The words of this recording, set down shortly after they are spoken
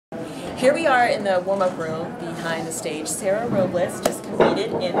Here we are in the warm-up room behind the stage. Sarah Robles just competed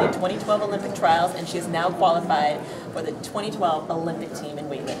in the 2012 Olympic trials, and she is now qualified for the 2012 Olympic team in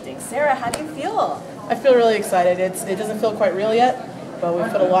weightlifting. Sarah, how do you feel? I feel really excited. It doesn't feel quite real yet, but we've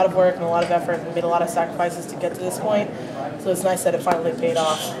put a lot of work and a lot of effort and made a lot of sacrifices to get to this point. So it's nice that it finally paid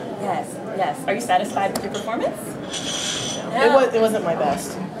off. Yes, yes. Are you satisfied with your performance? It wasn't my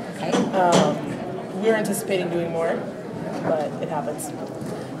best. Okay. We were anticipating doing more, but it happens.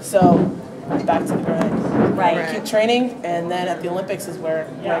 So back to the grind. Right. Keep training, and then at the Olympics is where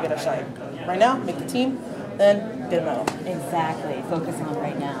I get to shine. Right now, make the team, then get a medal. Exactly. Focusing on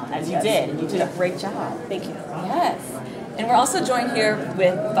right now, as you did, and you did a great job. Thank you. Yes. And we're also joined here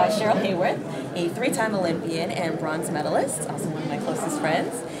by Cheryl Haworth, a three-time Olympian and bronze medalist, also one of my closest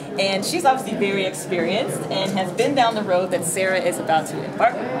friends. And she's obviously very experienced and has been down the road that Sarah is about to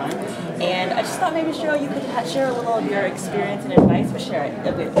embark on. And I just thought maybe, Cheryl, you could share a little of your experience and advice for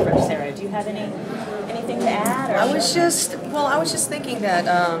Sarah. Do you have anything to add? Or I was just thinking that,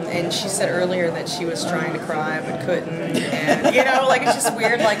 and she said earlier that she was trying to cry but couldn't, and like it's just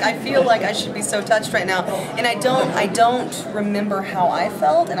weird. Like I feel like I should be so touched right now, and I don't remember how I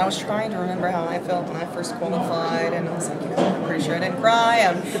felt, and I was trying to remember how I felt when I first qualified, and I was like, I'm pretty sure I didn't cry.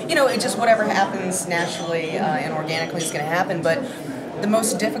 It just whatever happens naturally and organically is going to happen, but. The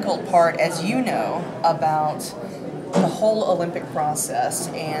most difficult part, as you know, about the whole Olympic process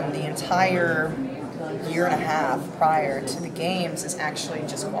and the entire year and a half prior to the games is actually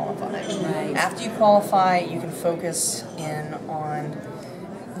just qualifying. Right. After you qualify, you can focus in on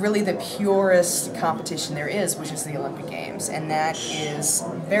really the purest competition there is, which is the Olympic Games, and that is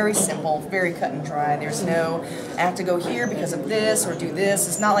very simple, very cut and dry. There's no, I have to go here because of this or do this.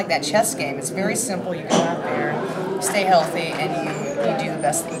 It's not like that chess game. It's very simple. You go out there, you stay healthy, and you do the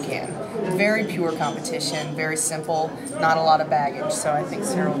best that you can. Very pure competition, very simple, not a lot of baggage, so I think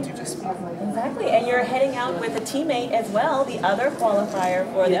Sarah will do just fine. Exactly, and you're heading out with a teammate as well. The other qualifier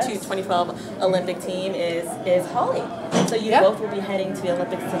for the 2012 Olympic team is Holly. So you both will be heading to the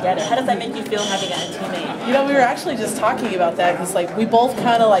Olympics together. How does that make you feel having a teammate? We were actually just talking about that because we both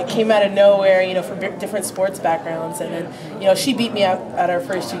kind of came out of nowhere, from different sports backgrounds, and then she beat me out at our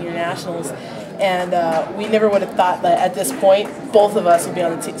first junior nationals. And we never would have thought that at this point both of us would be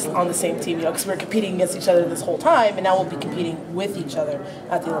on the same team, because we were competing against each other this whole time, and now we'll be competing with each other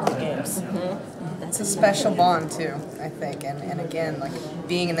at the Olympic Games. Mm-hmm. It's a special bond too, I think, and again,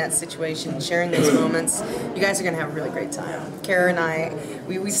 being in that situation, sharing those moments, you guys are going to have a really great time. Cara and I,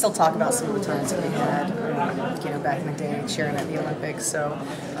 we still talk about some of the times that we had, back in the day, sharing at the Olympics. So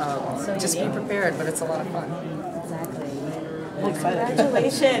just be prepared, but it's a lot of fun. Exactly. I'm excited.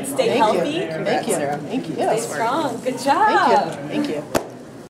 Congratulations. Stay healthy. Thank you. Thank you. Stay strong. Good job. Thank you. Thank you.